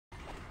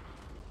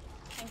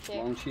Thank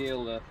you. One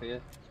shield there for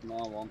you,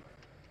 small one.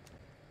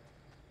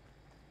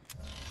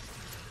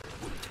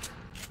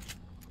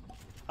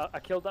 I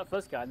killed that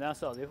first guy and then I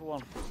saw the other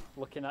one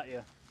looking at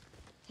you.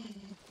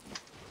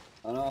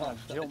 I know, I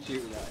started jumped.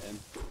 shooting at him.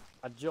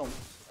 I jumped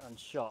and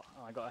shot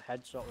and I got a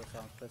headshot with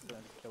sound pistol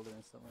and killed him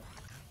instantly.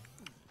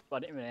 But I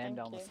didn't even aim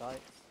down the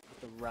sights.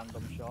 Just a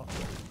random shot.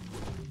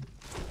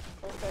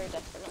 I was very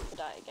desperate not to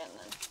die again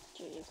then.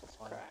 Jesus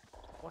Christ.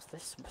 What's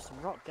this?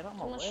 Some rock, get out of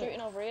my way. Someone's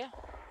shooting over here.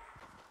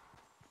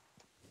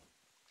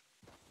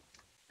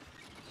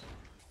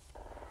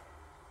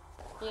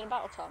 You in a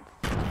battle, Tom?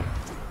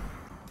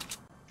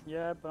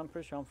 Yeah, but I'm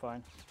pretty sure I'm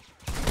fine.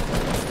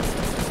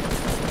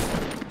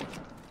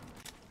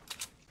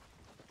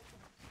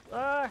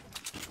 Ah!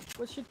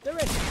 What's she doing?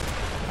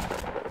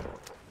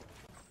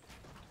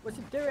 What's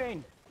she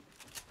doing?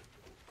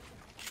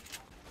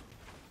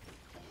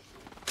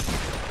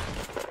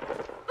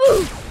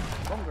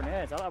 Bomb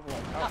grenades, I'll have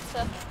one. Knocked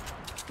her.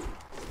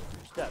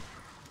 She's dead.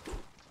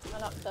 I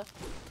knocked her.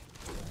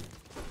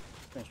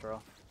 Finish her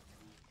off.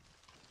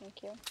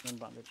 Thank you. And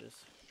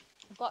bandages.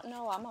 I've got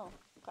no ammo.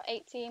 I've got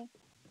 18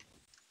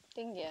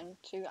 thingy and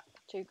two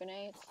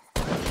grenades.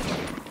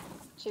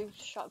 2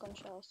 shotgun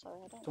shells, sorry,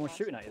 I don't Someone's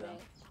shooting at you then?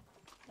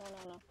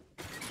 No.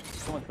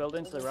 Someone's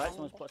building to the right,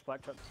 someone's placed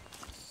black trucks.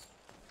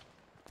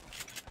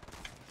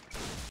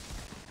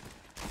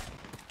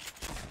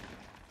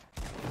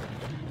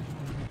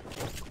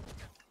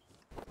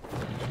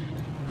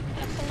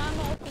 Have some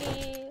ammo,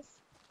 please.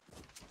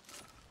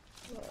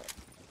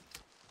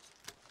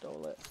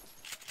 Stole it.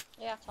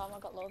 Yeah, Tom, I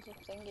got loads of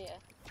thingy here.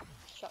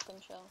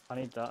 Shotgun shell. I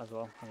need that as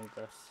well, I need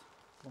this.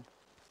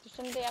 Does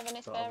somebody have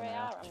any spare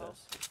AR ammo?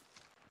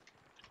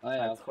 I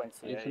have.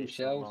 28, Need some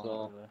shells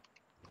or...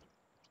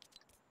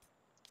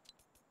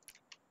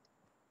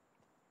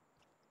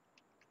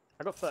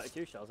 I got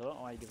 32 shells, I don't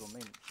know why you give them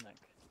me, Nick.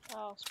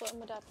 Oh, split them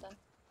with Dad then.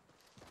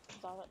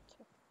 'Cause I got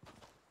 2.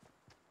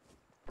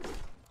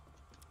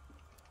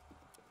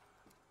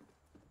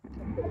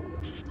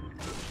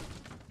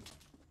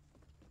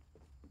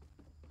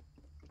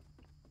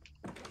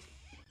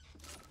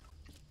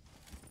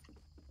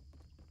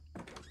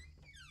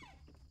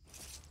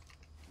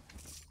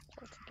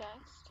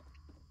 Poltergeist.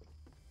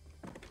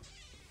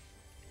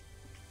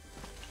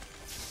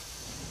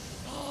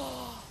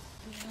 Oh,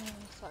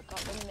 yes, I got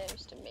the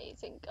most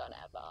amazing gun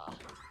ever.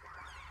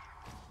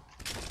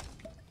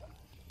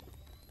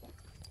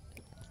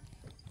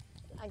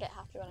 I get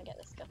happy when I get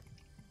this gun.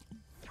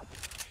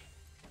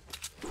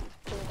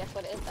 Can you guess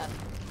what it is then?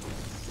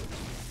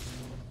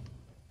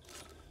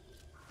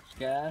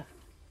 Scare?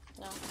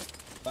 No.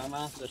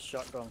 Bama? The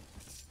shotgun.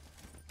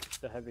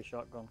 The heavy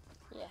shotgun.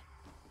 Yeah.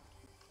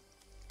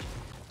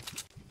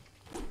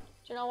 Do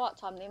you know what,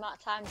 Tom? The amount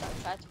of times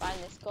I've tried to find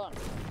this gun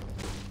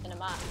in a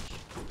match,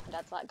 and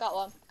Dad's like, got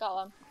one, got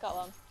one, got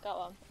one, got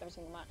one, every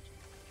single match.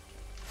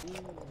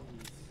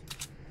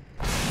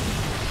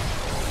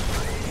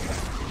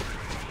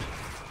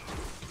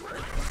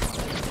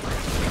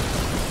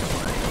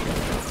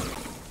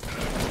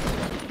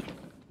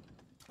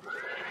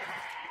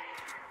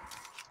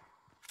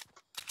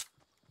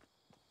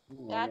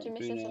 Dad, you're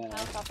missing some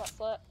health off that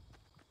slip.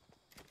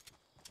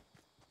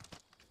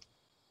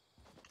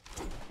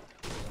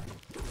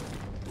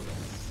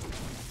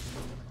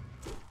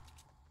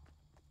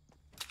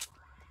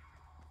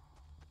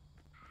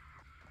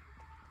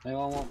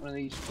 Anyone want one of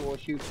these 4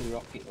 shooter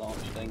rocket launch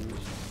things?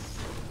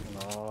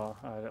 No,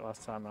 I had it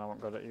last time and I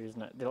wasn't good at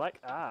using it. They like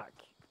arc.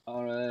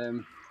 Or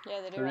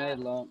Yeah, they do. grenade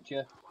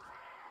launcher?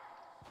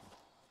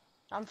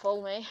 I'm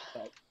full, me.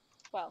 Right.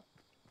 Well,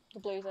 the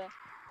blue's there.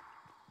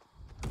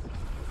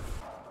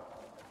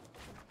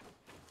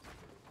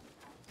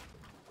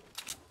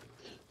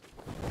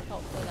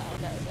 Hopefully that'll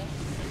get us in.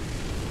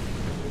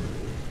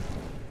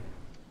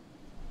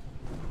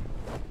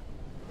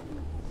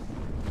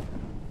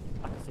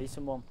 I can see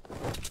someone.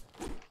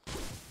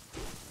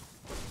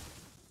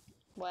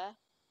 Where?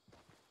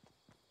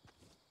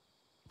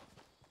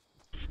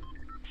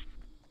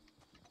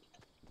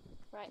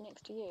 Right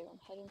next to you. I'm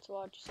heading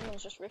towards you.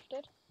 Someone's just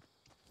rifted.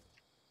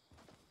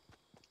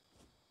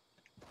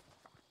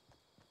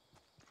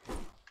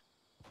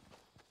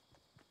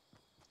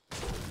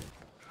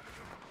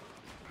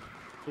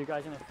 You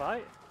guys in a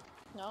fight?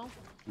 No?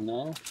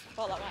 No.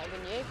 Thought that might have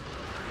been you.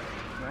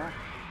 No.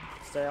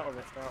 Stay out of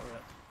it,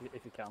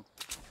 if you can.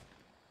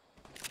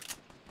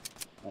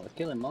 Oh, they're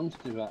killing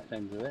monsters right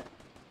things of it.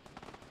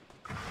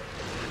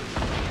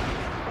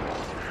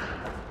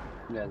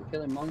 Yeah, they're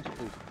killing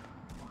monsters.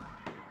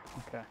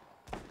 Okay.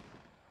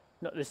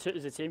 No, there's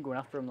a team going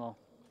after him though.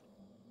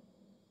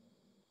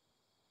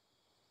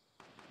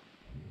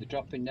 They're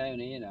dropping down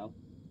here now.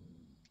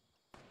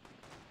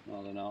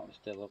 No, they're not. They're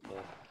still up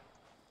there.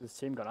 There's a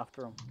team going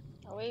after him.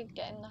 Are we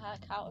getting the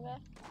heck out of here?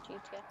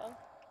 GTFO?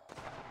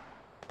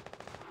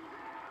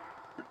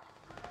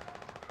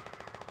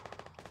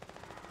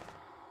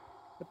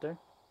 Could do.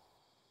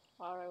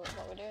 Alright,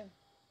 what we're doing?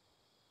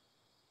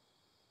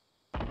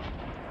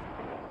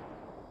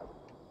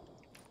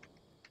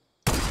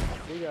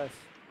 See you guys.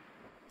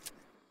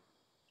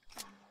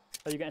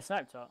 Are you getting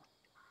sniped at?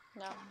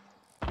 No.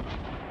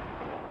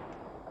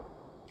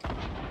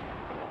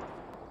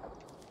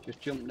 Just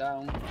jump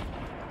down.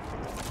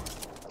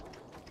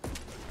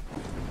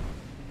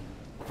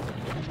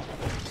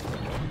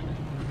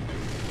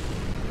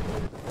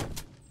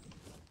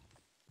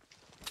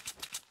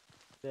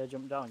 They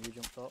jump down, you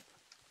jumped up.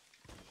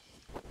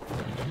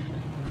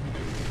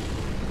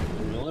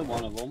 There's only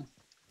one of them.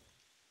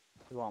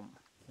 You want?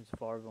 There's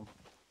 4 of them.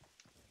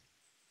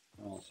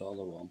 Oh, I saw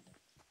the one.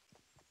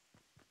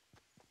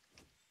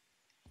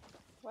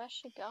 Where's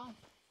she gone?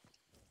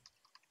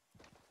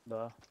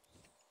 There.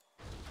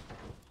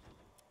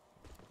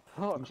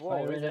 Fuck, He's whoa,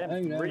 his firing it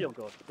aim's out now. real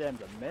good. His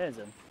aim's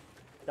amazing.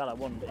 That like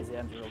one, his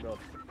aim's real good.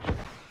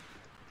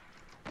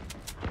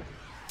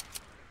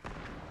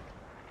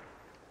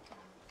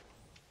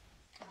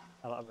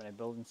 I don't have any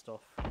building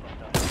stuff.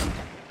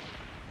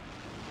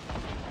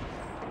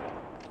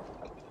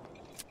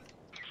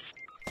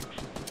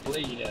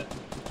 Bleeder.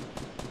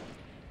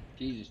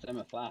 Jesus, them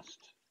are fast.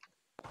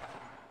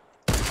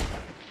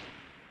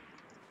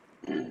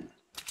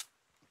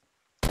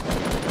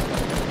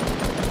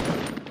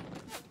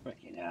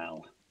 Freaking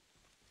hell.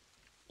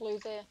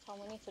 Blue's here, Tom.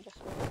 We need to just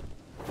run.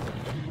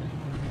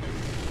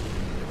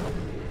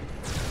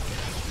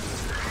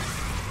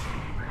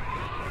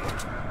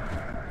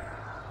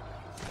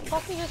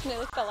 Poppy just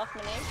nearly fell off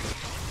my knee.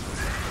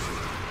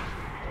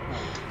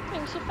 I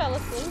think she fell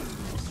asleep.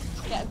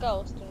 Get a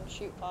ghost and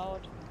shoot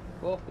forward.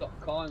 Both got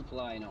coin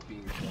flying off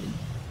you.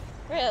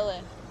 Really?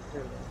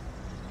 Really?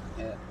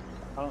 Yeah,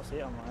 I don't see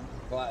it on mine.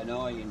 quite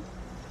annoying.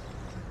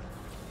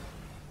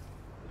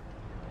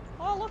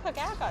 Oh, look, a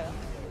gargoyle.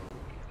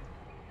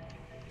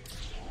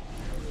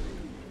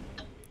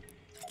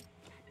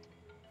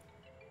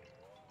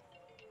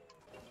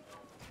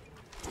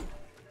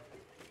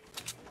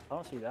 I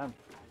don't see them.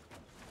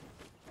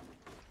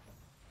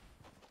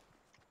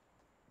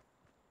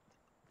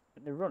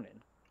 They're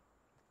running.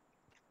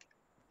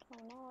 Oh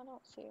no, I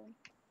don't see him.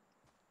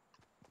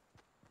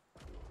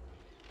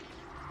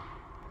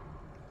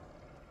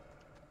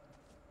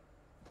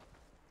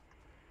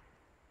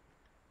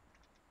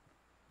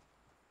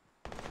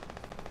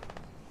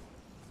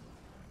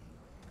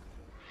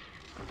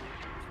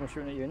 Someone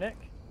shooting at you, Nick?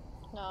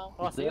 No.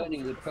 Oh, I It's see him.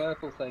 learning the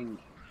purple thing.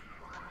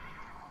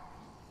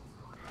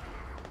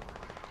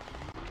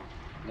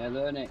 Yeah,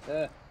 learn it.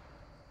 There.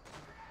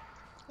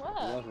 He Where?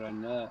 was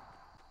around there.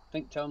 I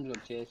think Tom's was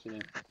chasing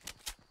him.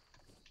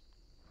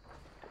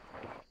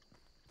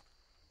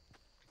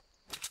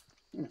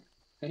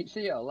 Can you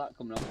see all that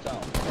coming off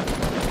top?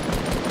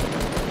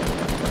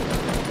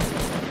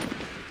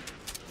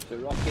 It's a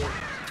rocket.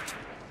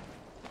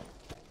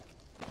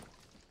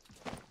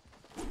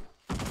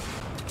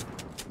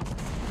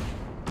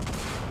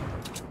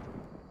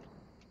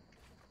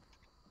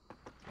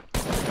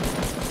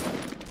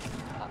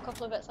 Got a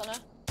couple of bits on her.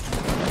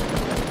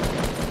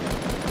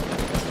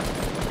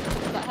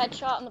 Got a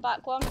headshot on the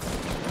back one.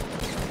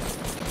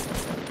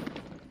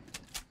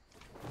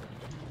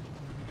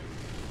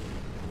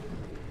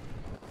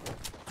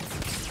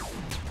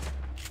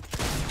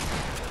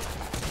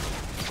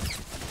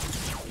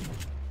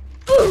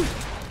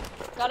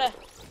 Got her.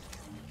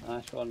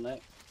 Nice one,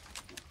 Nick.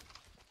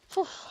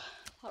 Phew,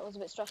 that was a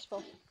bit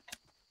stressful.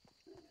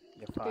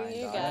 You're Do fine.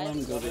 you Di. guys? Well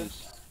done,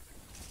 goodies.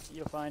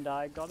 You're fine,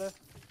 Di. Got her.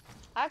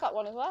 I got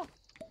one as well.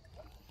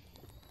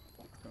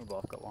 We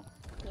both got one.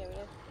 Yeah, we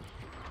did.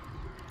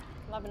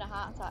 I'm having a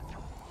heart attack.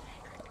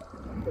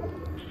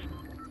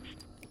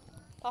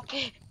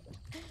 Poppy,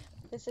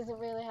 this isn't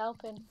really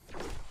helping.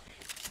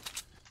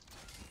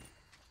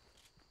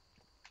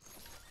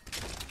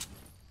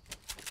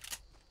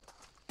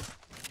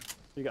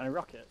 You got any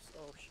rockets?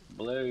 Oh shit.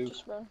 Blue.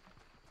 Just run.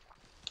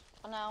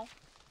 For now.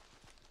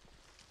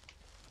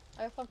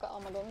 I hope I've got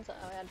all my guns that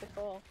I had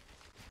before.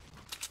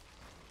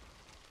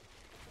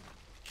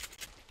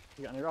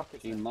 You got any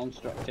rockets? Seen then?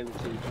 monster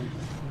activity.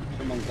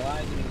 Someone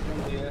gliding in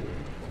front of you.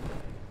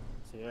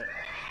 See it.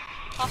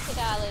 Poppy,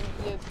 darling,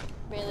 you're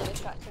really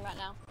distracting right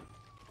now.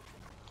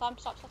 Tom,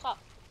 stop, stop, stop.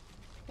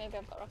 Maybe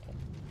I've got rockets.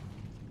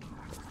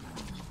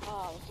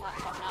 Oh, we can't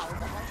stop now. We've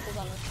got monsters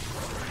on us.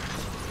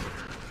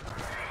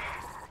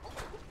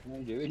 What are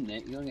you doing,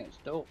 Nick? You're gonna get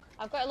stuck.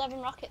 I've got 11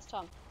 rockets,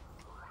 Tom.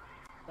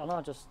 I know,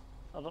 I don't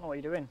know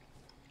what you're doing.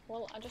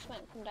 Well, I just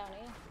went from down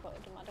here, but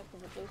it doesn't matter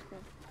because the blue's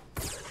coming.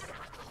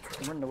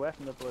 I'm running away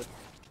from the blue.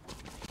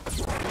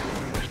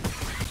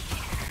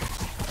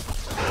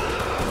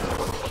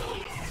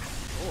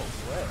 Oh,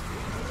 wait.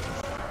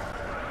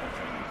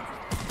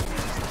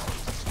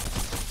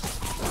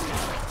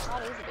 Oh,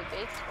 these are big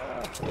beasts.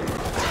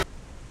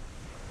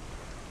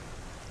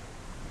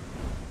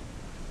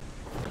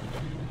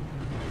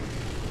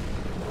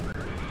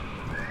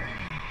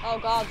 Oh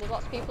god, there's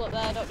lots of people up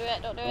there. Don't do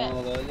it, don't do it.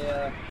 Oh, there they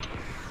are.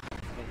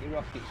 Get your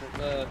rockets up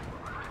there.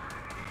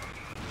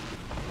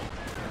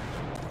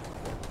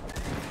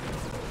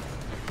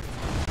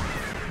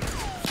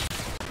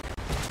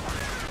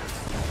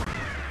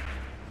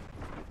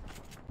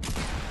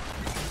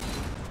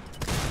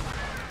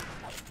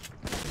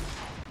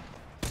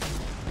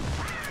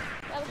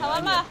 How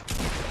am I?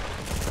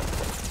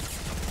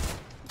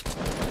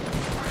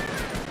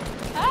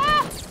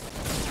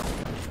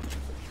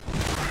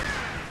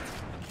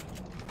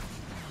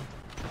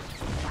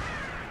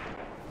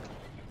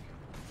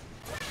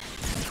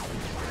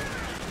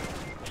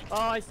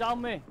 Oh, he's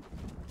down me.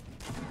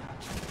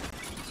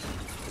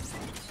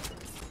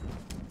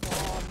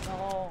 Oh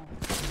no.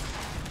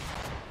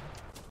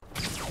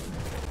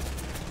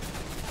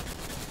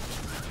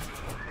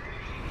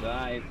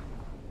 Dive.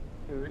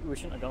 We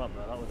shouldn't have gone up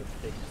there, that was a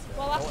big mistake.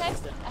 Well, I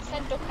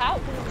said duck out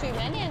because there's too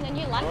many, and then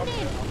you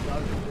landed.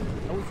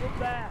 I was up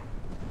there.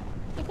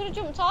 You could have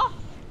jumped off.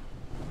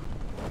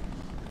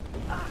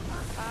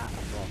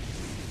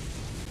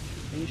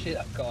 Can you see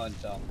that corn,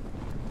 Tom?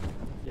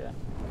 Yeah.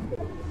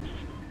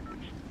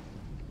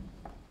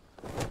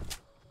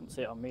 Didn't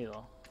see it on me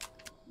though.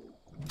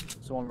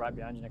 Someone right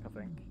behind you, Nick, I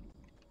think.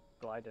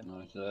 Gliding.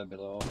 No, it's there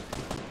below.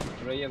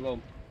 3 of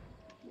them.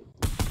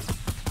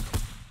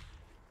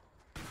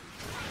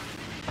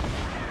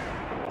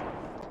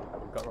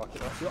 We've got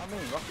rocket launchers. See what I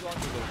mean? Rocket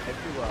launchers are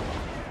everywhere.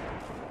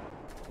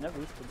 Never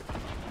used to be.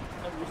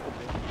 Never used to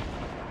be.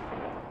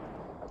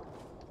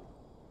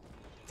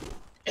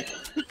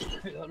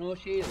 You got no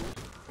shield?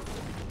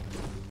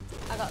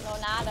 I got no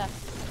nada.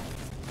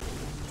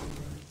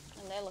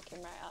 And they're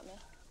looking right at me.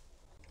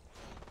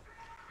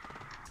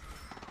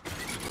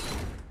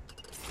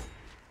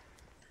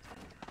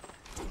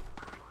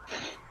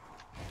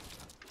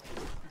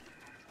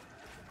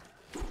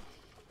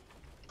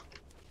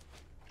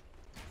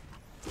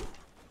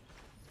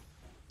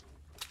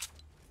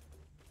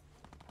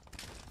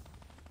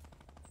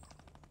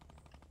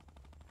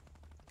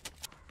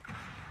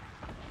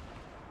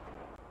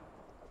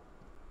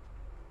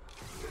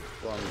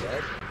 One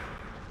dead.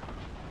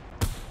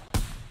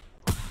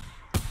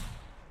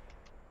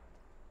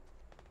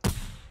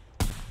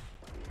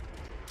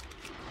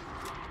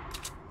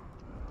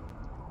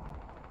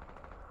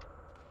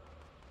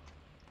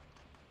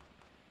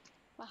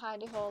 My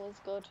hidey hole is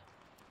good.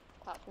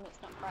 Apart from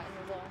it's not quite in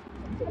the zone.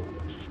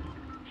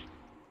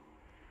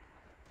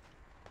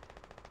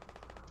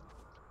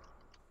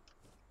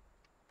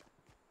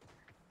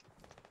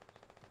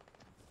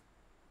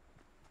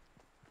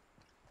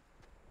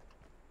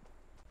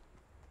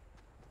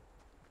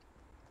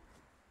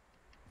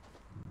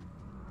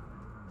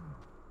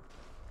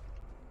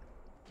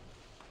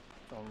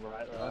 Someone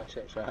right there. That's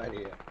it, right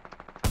here.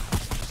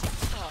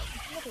 Oh,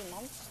 bloody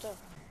monster.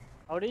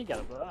 How did he get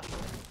up there?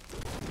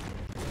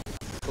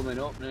 Coming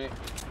up, Nick.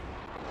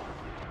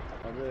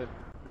 I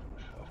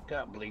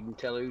can't believe and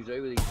tell who's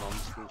who with these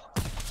monsters.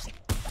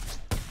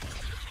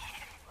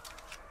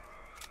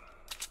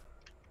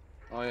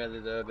 Oh yeah,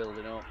 they're there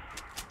building up.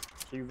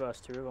 2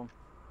 versus 2 of them.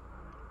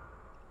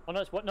 Oh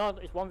no, it's what? No,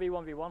 it's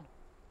 1v1v1.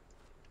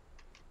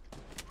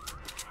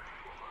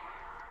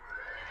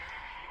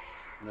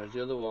 And there's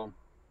the other one.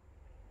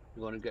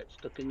 You want to get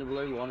stuck in the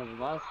blue? One of them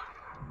has.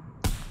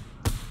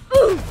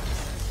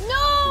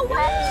 No way!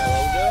 Yeah,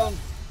 well done.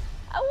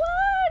 I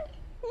won!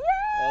 Yes!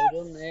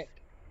 Well done, Nick.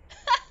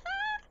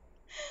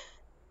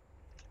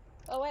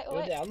 Oh wait,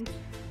 Well done.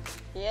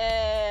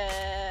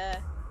 Yeah!